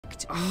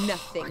respect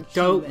nothing. I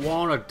don't human.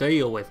 want to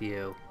deal with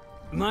you.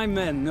 My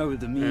men know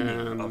the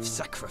meaning of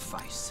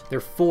sacrifice. There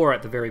are 4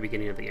 at the very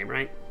beginning of the game,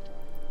 right?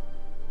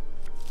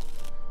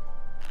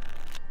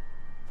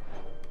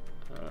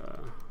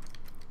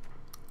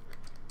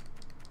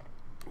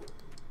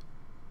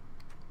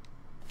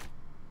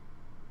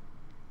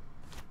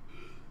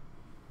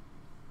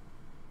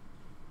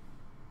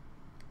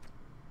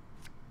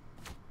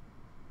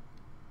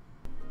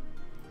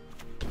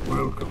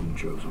 Welcome,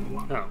 chosen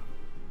one. Oh.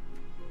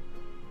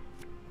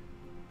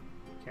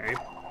 Okay.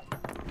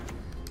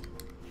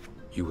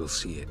 You will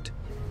see it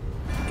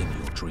in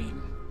your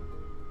dream.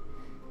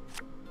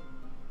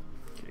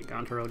 Okay,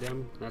 Gontar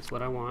Odem. That's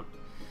what I want.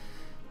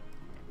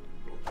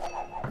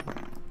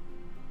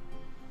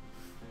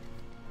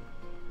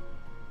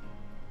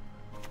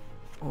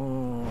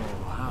 Oh,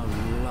 how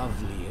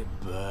lovely it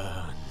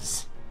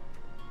burns.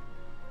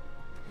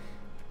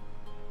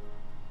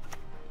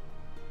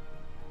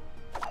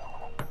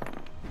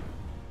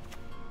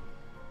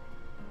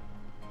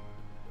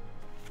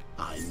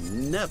 I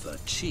never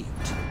cheat.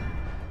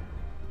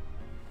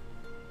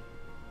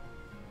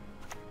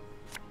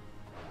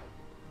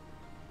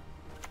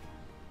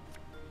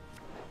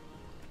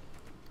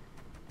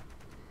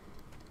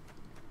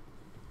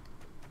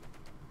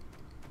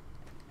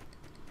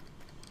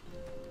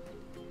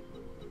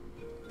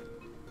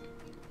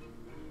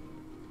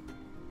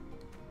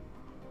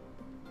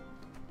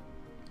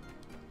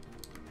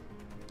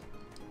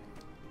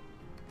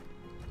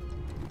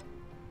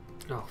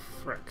 Oh,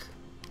 frick.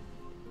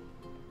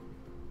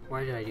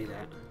 Why did I do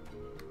that?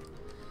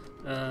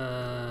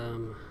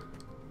 I'm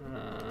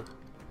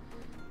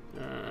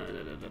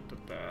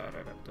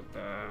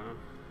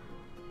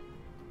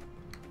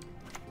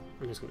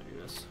just gonna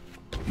do this.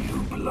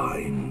 You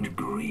blind,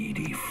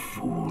 greedy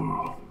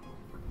fool.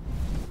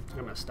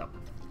 I messed up.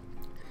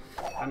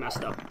 I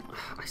messed up.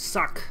 I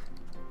suck.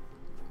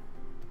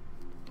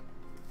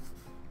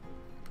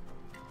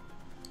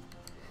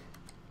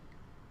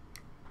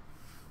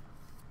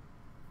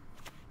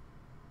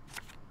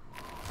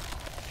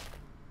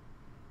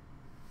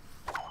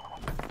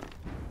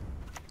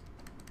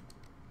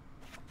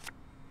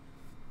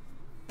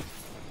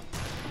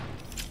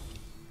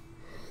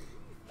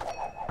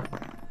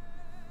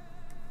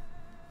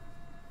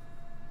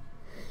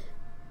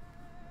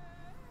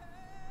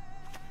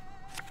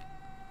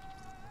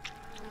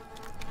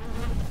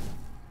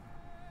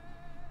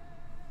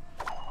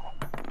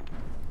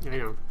 I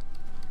know.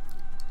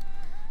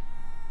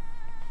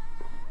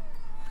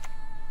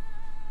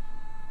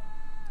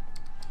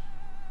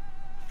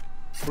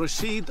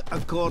 Proceed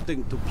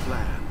according to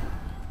plan.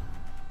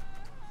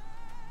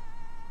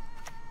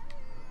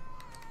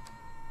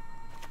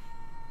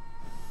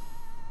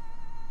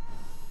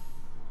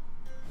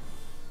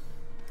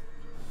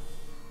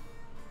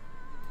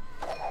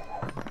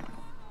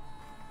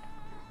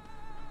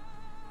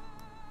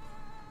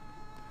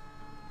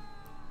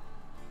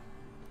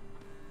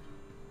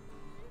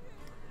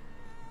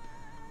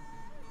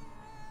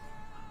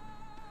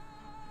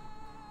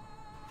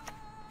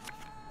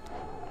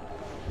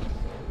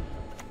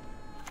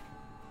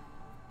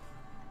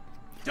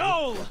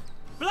 Dole!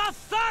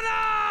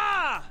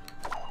 Blathana!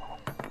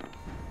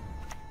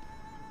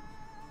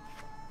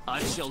 I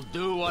shall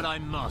do what I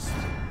must.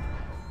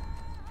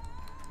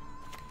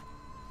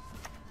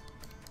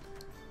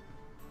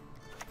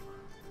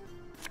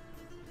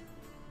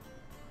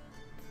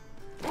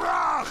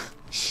 Brach!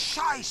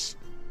 Scheiß!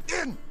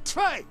 In!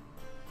 Trey!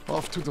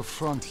 Off to the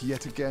front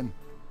yet again.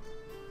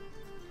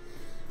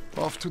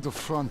 Off to the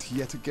front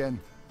yet again.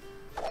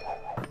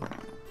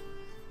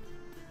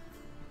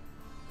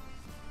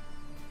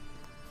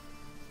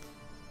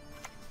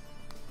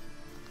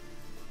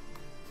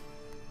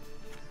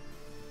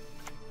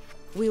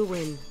 We'll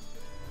win.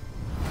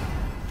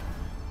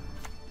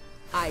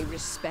 I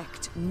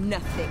respect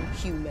nothing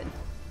human.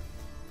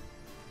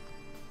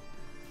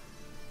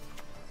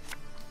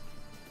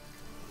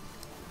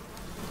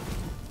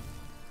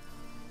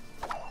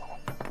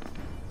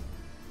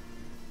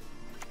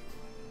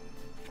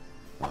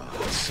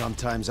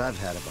 Sometimes I've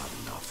had about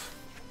enough.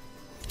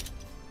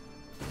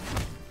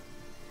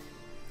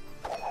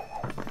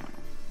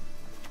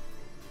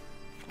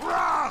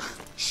 Brach!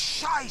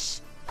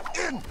 Scheiß!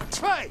 In!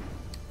 Trey!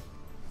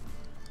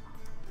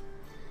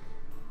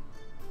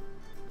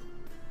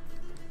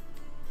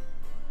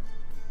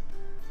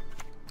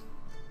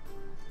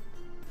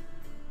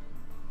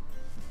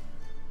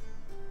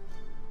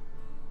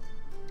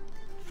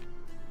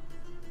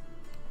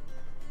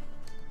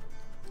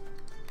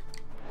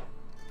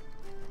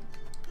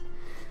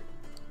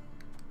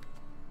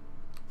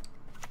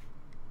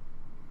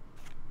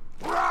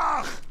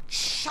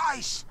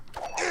 Scheiß!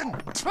 In!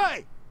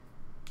 Trey!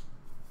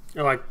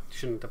 Oh, I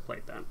shouldn't have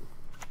played that.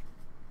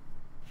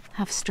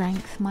 Have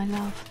strength, my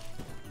love.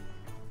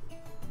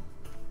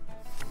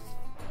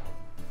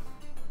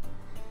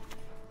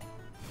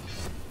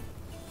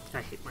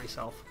 I hate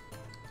myself.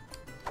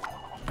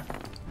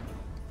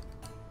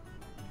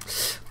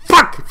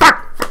 Fuck!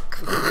 Fuck! Fuck!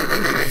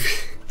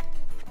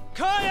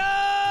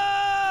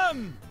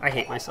 Kayam! I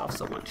hate myself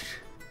so much.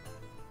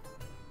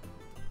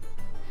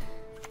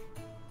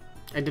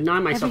 I deny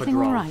myself Everything a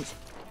draw. all right?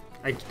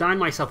 I deny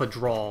myself a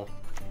draw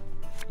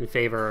in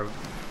favor of...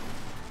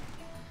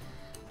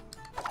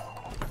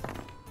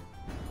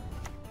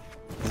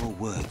 Your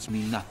words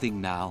mean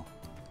nothing now.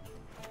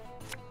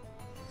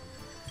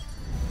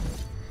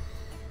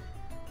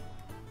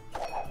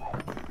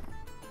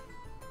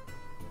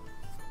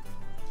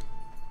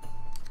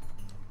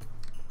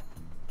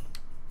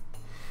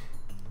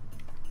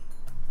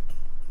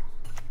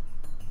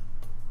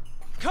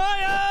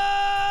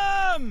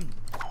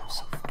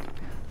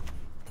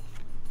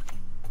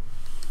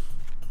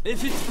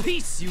 If it's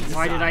peace you desire,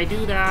 Why did I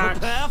do that?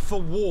 prepare for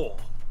war.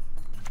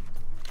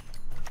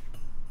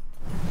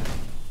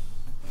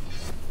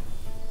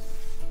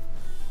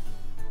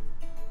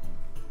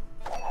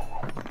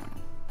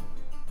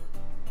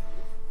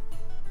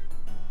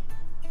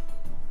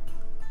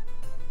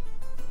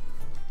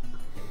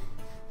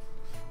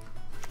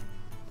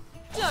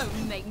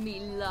 Don't make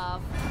me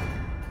laugh.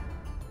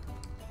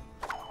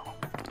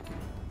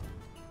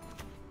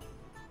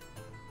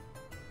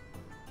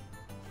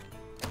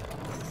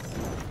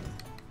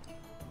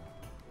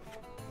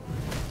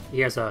 He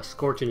has a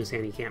Scorch in his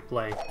hand he can't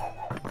play.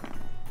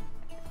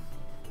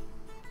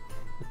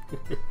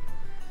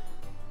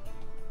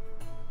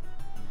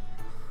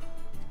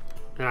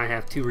 And I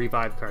have 2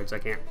 revive cards I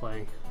can't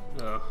play.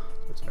 Ugh,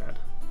 that's bad.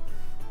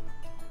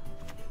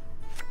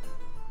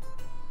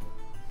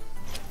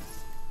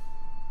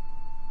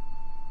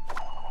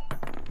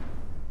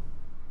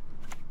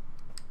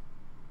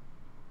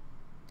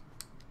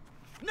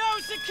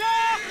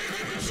 Nausicaa!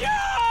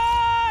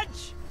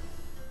 Charge!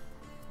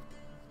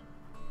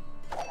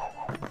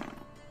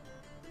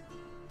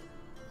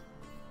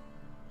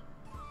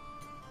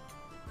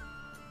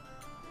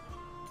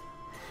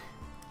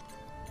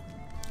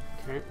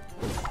 Okay.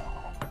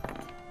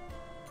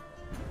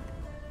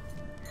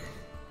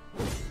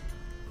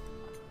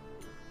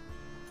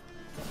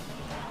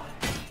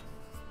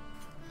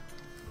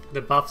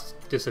 The buffs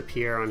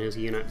disappear on his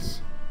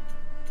units.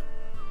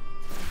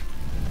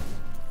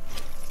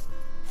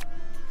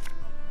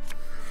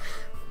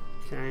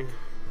 Okay.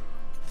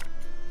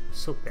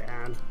 So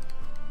bad.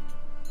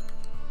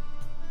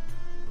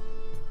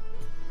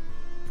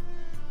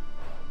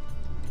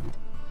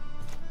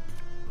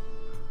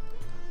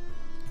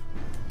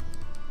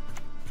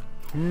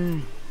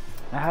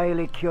 A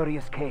highly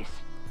curious case.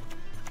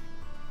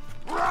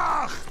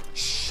 Rach!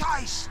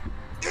 Scheiß!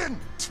 In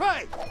 2!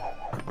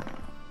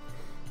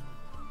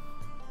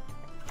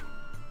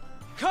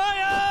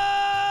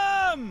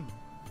 Kayam!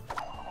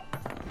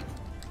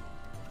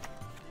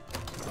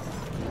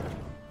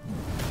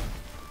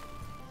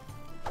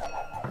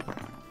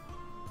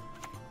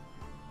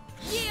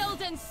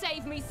 Yield and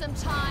save me some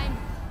time.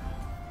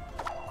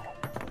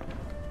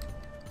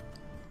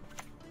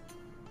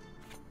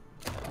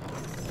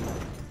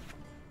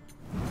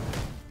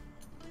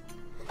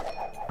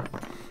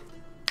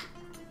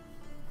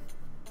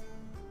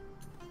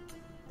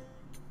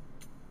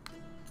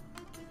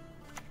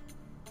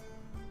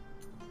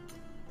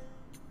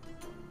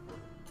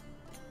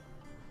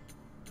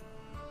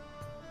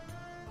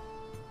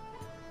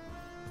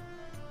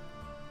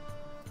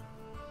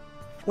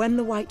 When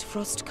the white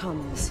frost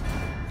comes,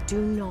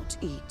 do not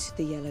eat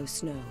the yellow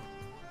snow.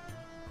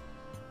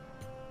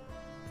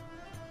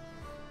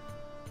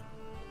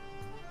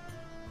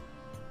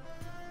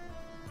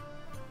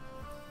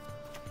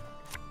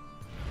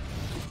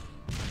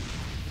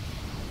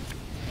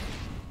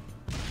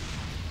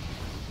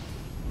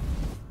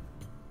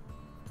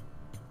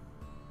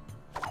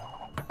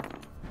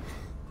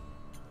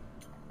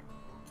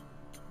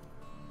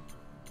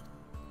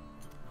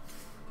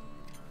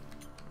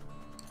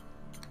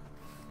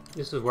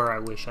 This is where I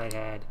wish I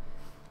had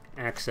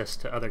access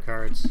to other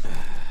cards.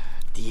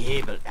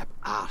 Dievel ab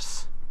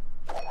Ars.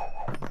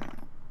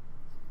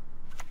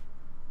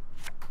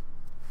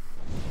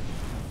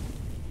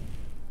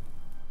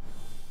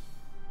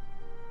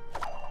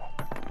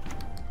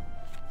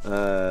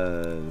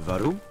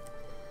 Warum?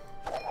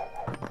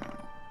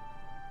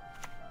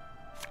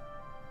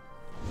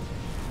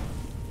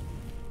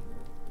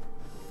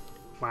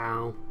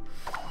 Wow.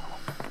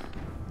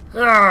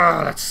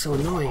 Ah, that's so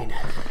annoying.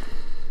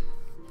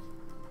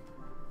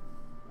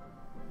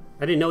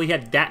 I didn't know he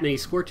had that many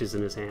Scorches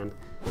in his hand.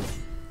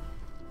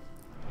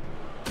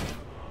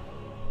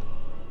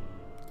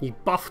 He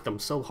buffed them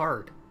so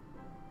hard.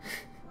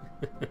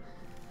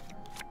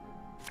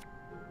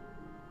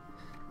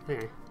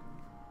 Okay.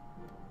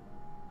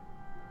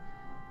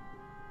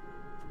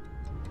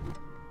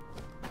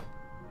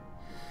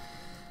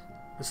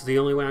 This is the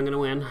only way I'm gonna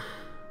win.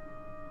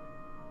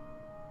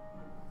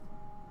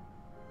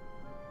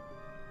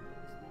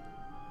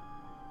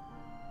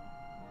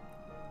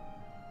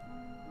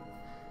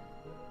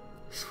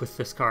 With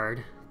this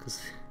card,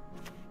 because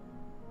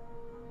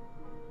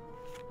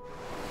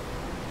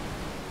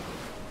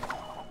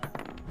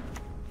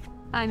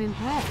I'm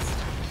impressed.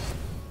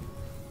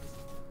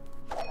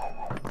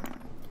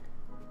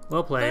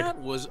 well played. That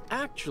was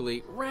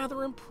actually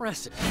rather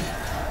impressive.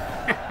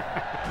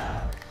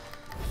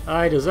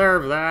 I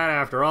deserve that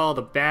after all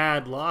the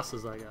bad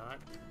losses I got.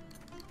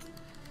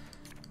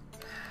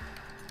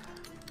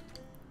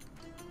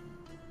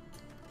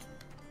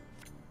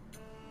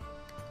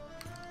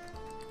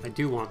 I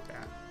do want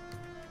that.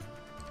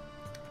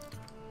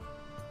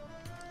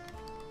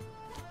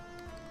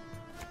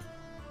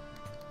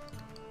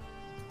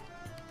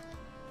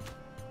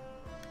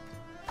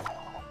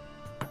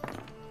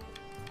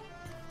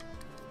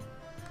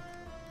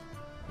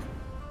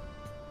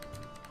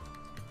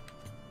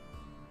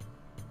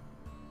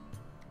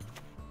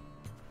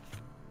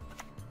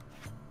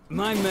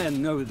 My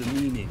men know the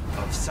meaning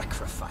of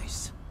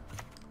sacrifice.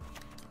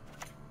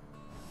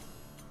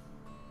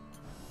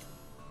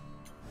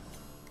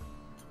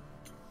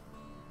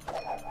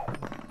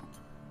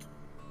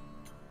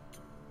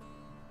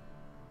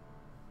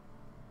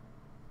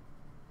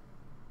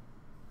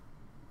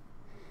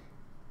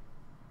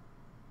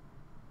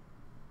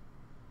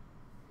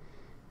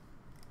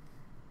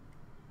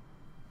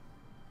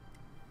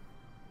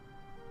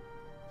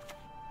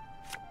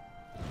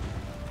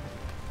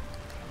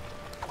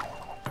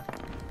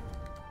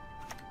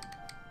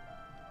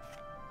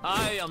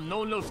 I am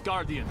no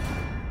Nilfgaardian.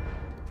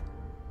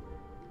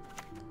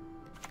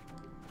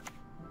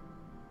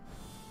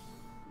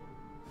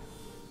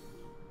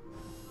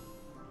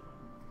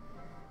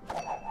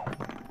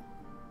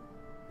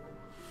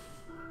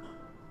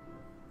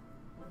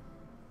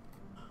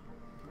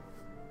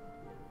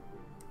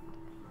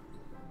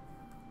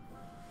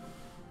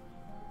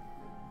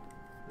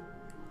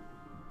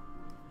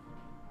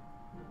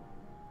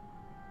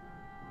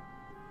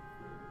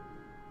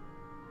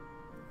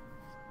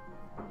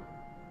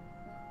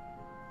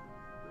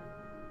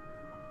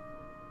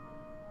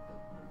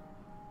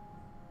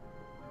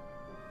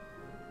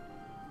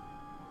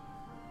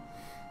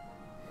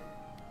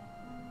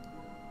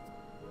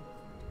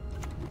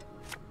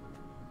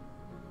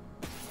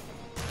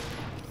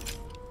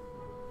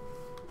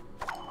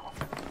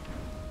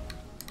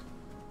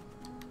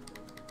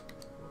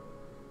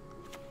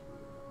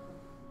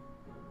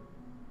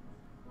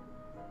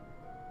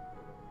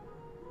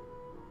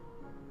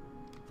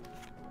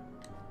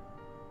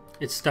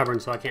 It's stubborn,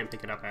 so I can't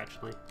pick it up,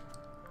 actually.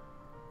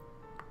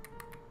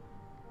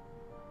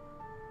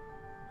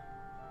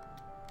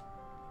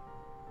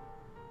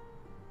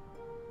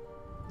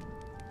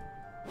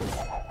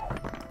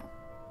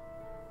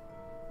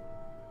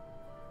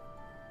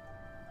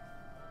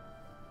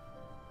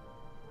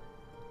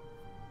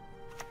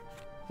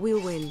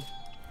 We'll win.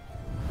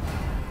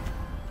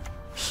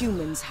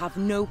 Humans have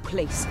no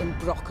place in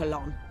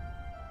Broccolon.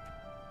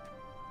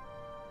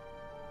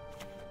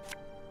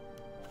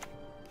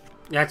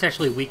 That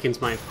actually weakens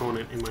my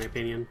opponent, in my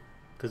opinion.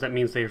 Because that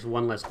means there's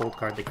one less gold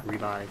card they can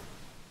revive.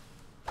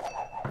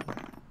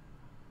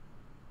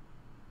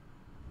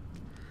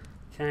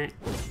 Okay.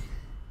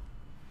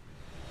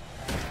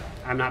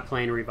 I'm not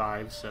playing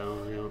revive,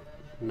 so you know,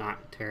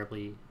 not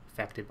terribly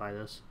affected by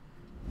this.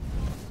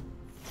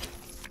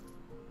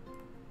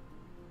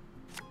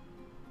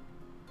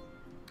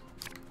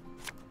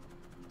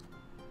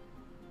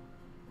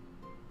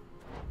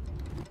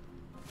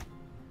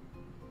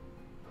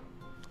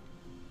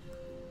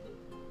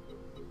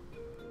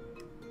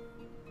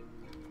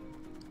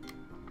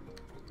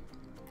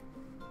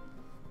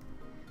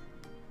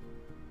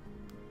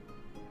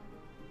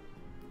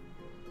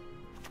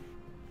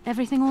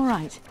 Everything all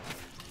right?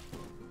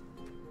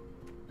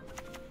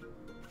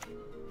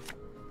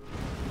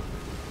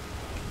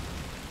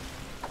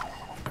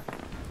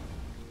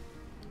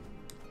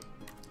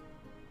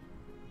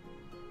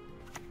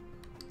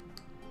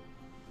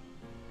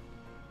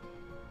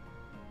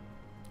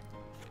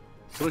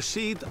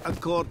 Proceed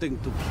according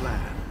to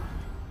plan.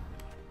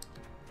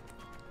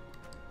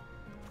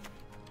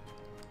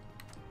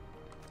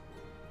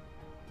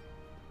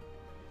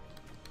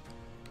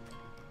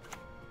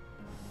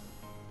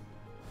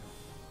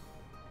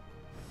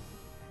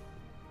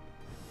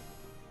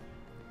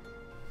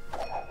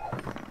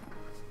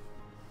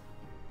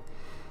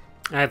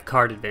 I have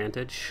card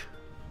advantage.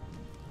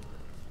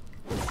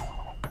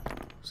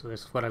 So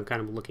that's what I'm kind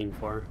of looking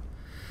for.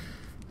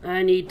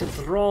 I need to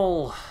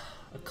draw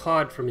a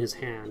card from his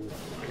hand.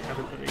 I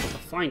haven't been able to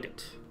find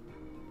it.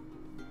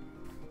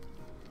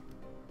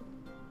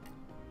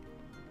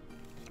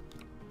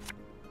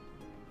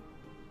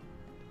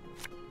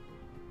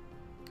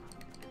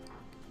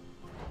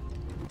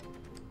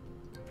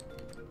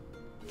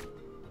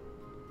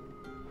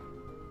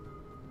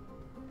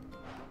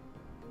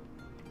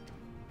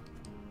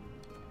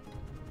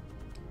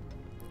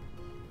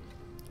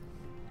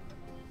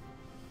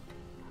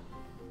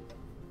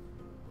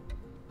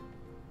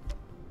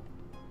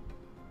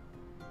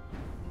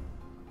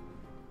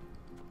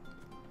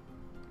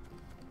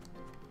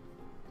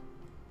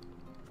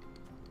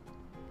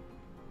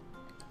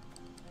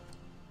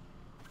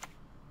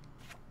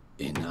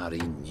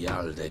 Inarin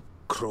Yalde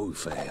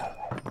Crowfair.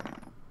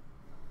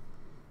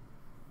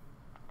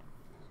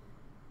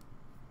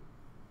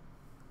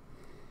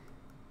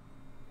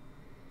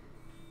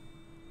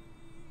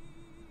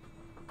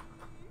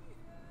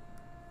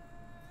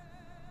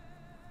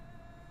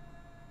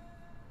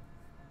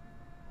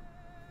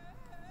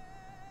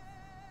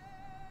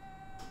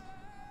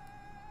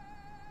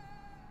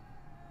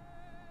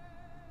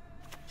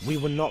 We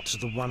were not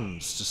the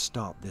ones to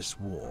start this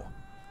war.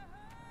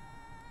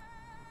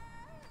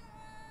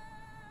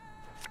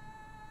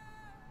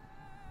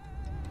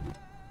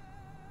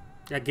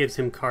 That gives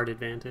him card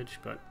advantage,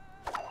 but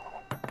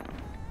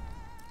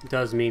it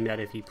does mean that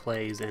if he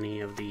plays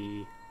any of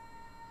the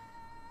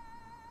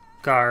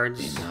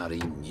cards...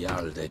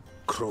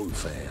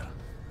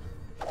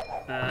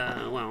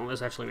 well,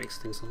 this actually makes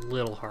things a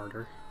little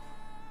harder.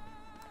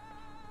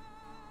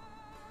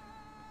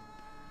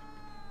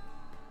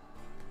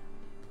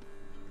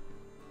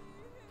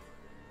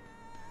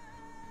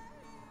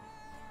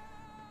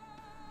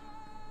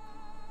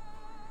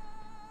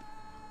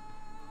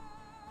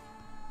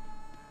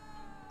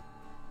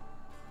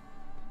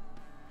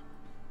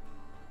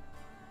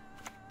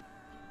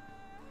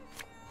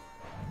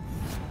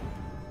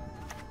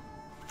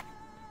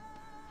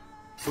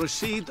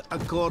 Proceed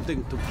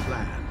according to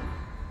plan.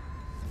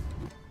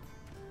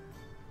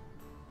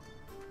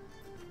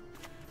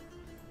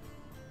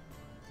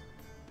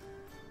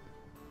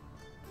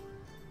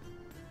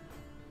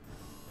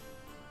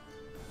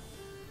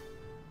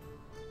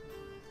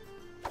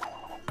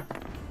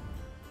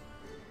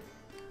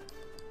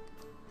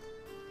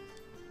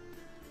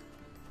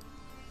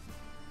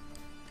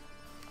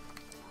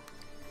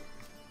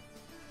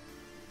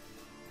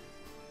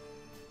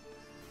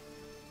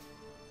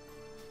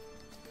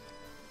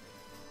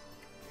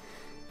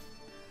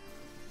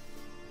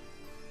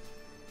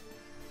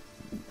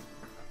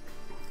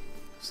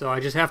 So I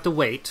just have to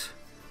wait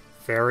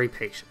very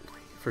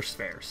patiently for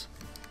spares.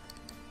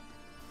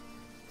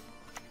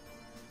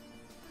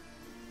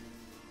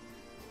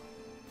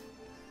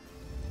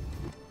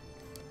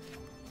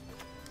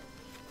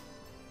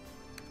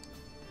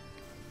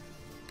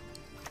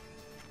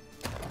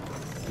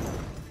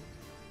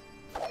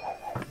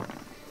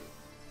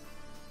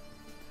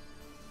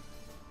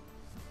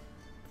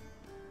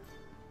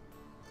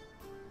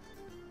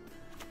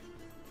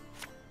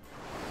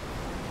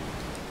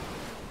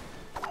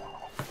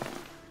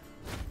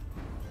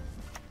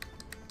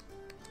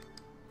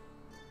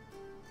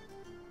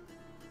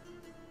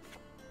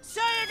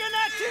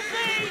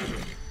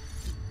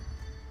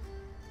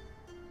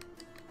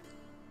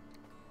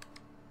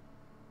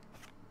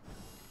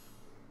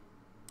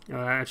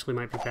 That actually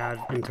might be bad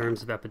in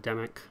terms of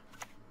epidemic.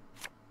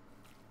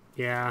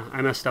 Yeah,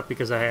 I messed up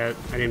because I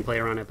didn't play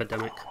around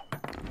epidemic.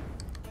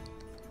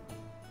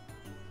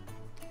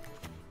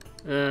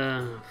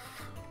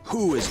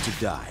 Who is to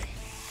die?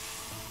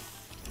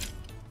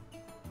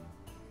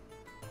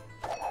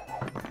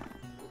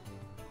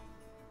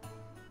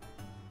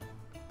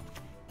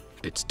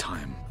 It's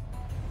time.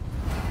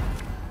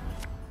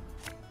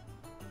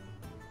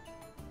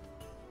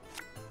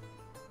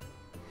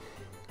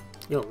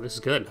 Yo, this is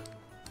good.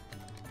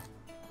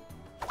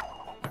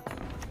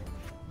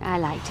 I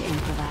like to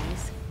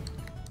improvise.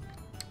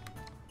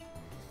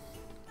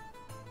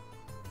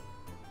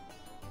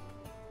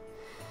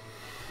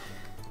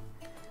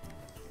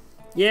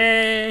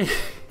 Yay!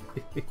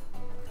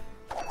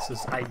 This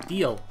is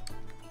ideal.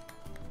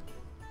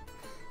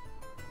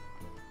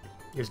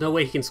 There's no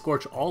way he can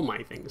scorch all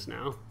my things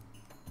now.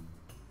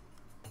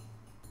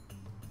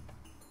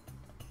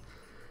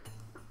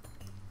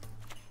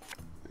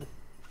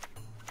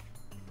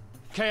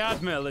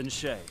 Scoia'tael and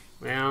Shay.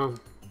 Well,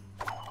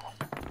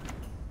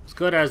 as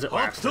good as it Up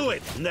lasted. to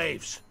it,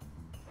 knaves!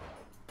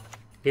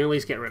 You can at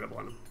least get rid of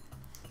one.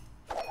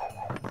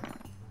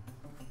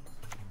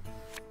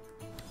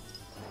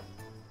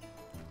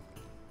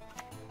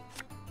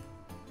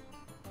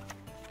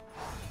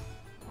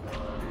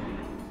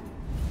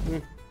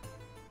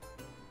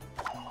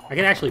 I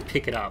could actually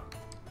pick it up,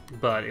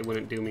 but it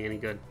wouldn't do me any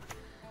good.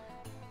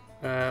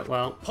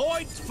 Well.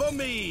 Points for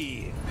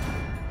me!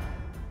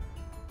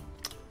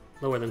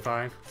 Lower than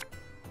 5.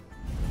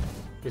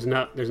 There's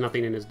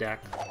nothing in his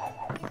deck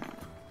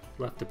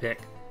left to pick.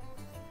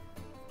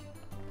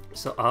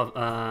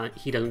 So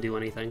he doesn't do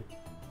anything.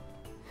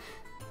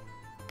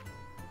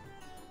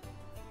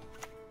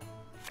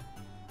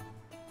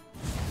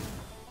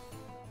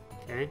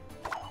 Okay.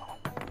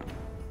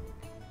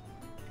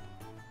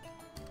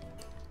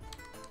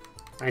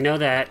 I know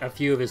that a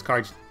few of his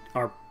cards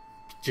are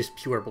just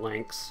pure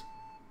blanks.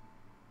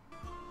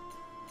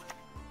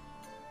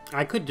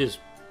 I could just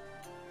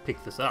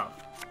pick this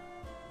up.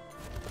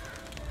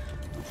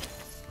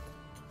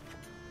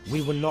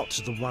 We were not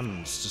the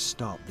ones to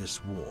start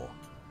this war.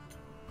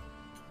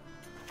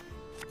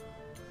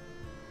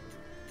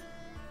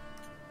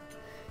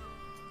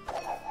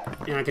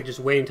 And I could just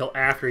wait until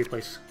after he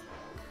plays,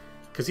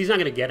 because he's not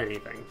going to get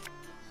anything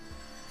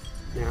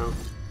now.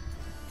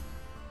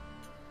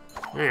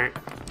 Alright,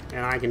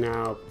 and I can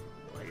now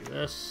play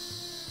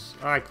this.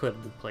 I could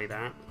play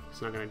that.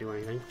 It's not going to do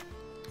anything.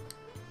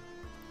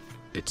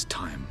 It's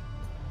time.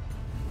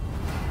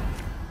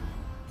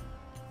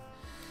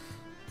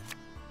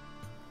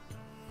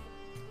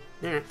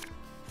 Yeah.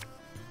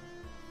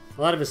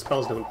 A lot of his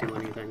spells don't do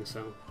anything,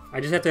 so I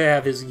just have to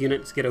have his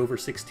units get over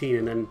 16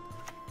 and then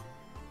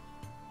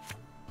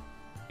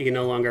he can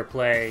no longer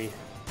play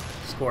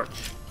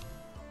Scorch.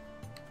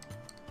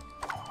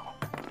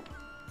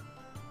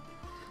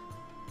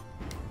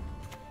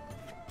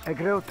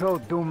 Pegreto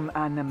dum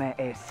anima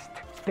est,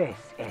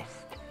 spes est.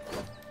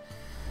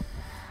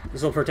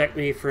 This will protect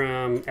me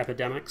from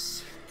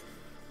epidemics.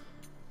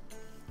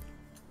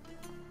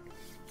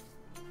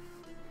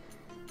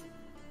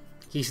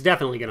 He's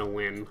definitely gonna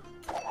win,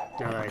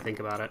 now that I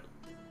think about it.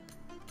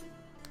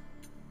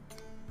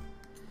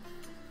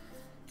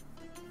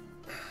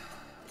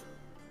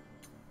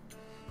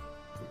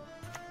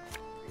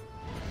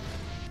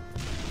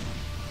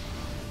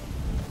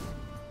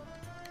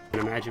 I can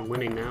imagine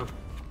winning now.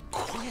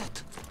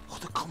 Quiet, or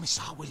the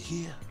commissar will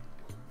hear.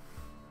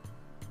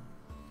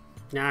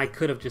 Nah, I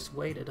could have just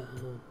waited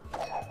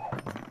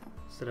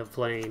instead of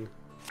playing.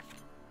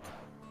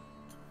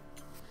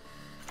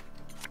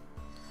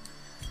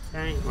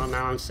 Okay, well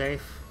now I'm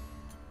safe.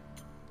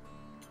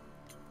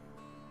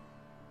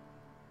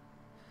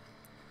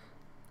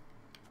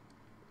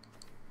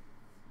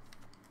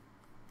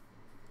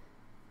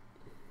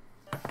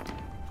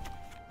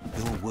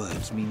 Your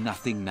words mean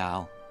nothing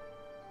now.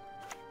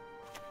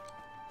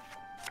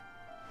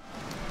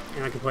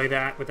 And I can play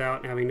that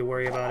without having to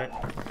worry about it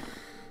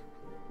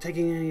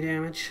taking any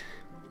damage.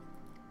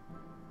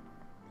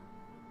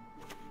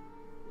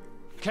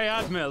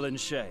 Scoia'tael and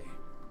Shay.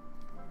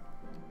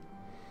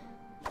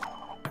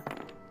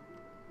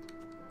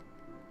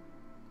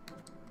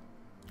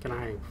 Can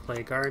I play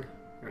a card?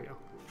 There we go.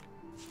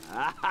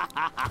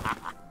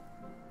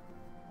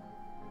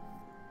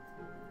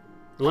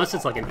 Unless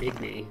it's like an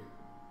Igni.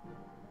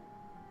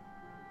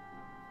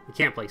 You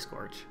can't play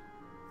Scorch.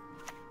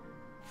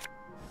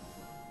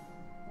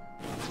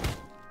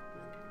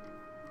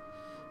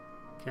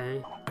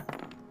 Okay.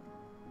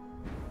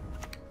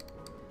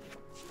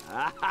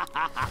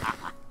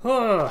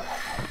 Oh.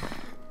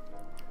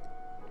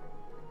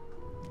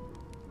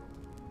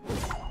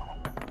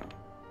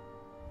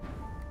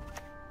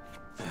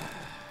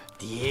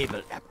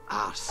 Diabel ab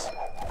ass.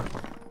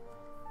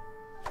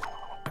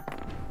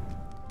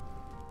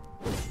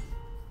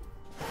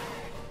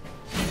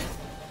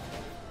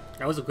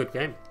 That was a good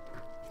game.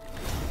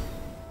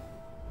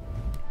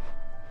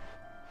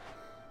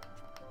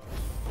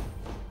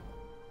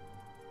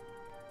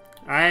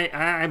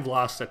 I've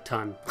lost a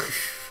ton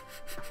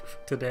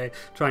today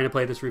trying to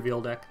play this reveal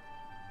deck.